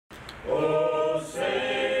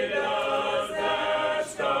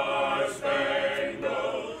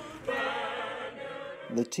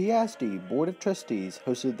The TISD Board of Trustees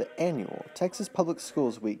hosted the annual Texas Public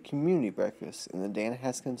Schools Week Community Breakfast in the Dan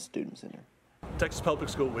Haskins Student Center. Texas Public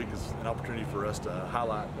School Week is an opportunity for us to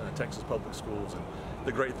highlight Texas public schools and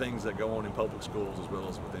the great things that go on in public schools as well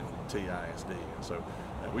as within TISD. And so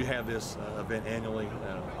we have this event annually.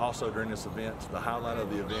 Also during this event, the highlight of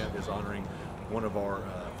the event is honoring one of our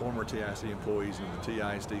former TISD employees in the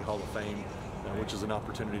TISD Hall of Fame, which is an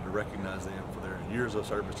opportunity to recognize them for their years of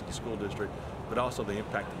service to the school district, but also the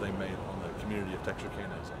impact that they made on the community of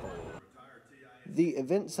Texarkana as a whole. The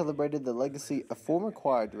event celebrated the legacy of former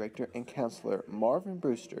choir director and counselor Marvin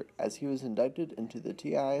Brewster as he was inducted into the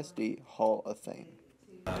TISD Hall of Fame.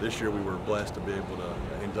 This year we were blessed to be able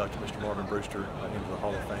to induct Mr. Marvin Brewster into the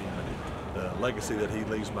Hall of Fame, and the legacy that he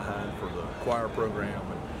leaves behind for the choir program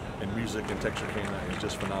and music in Texarkana is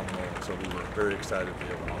just phenomenal, so we were very excited to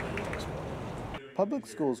be able to honor him as well. Public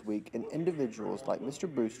Schools Week and individuals like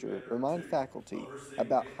Mr. Brewster remind faculty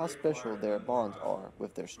about how special their bonds are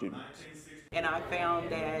with their students. And I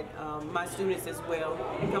found that my students as well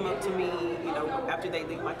come up to me, after they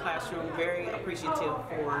leave my classroom, very appreciative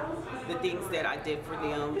for the things that I did for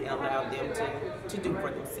them and allowed them to do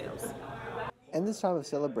for themselves. In this time of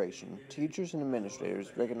celebration, teachers and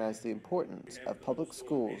administrators recognize the importance of public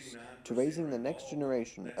schools to raising the next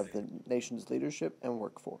generation of the nation's leadership and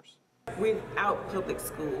workforce. Without public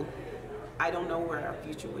school, I don't know where our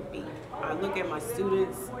future would be. I look at my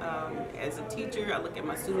students as a teacher, I look at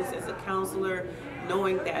my students as a counselor,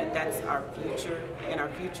 knowing that that's our future, and our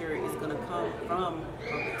future is going to come from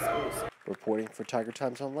public schools. Reporting for Tiger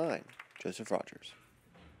Times Online, Joseph Rodgers.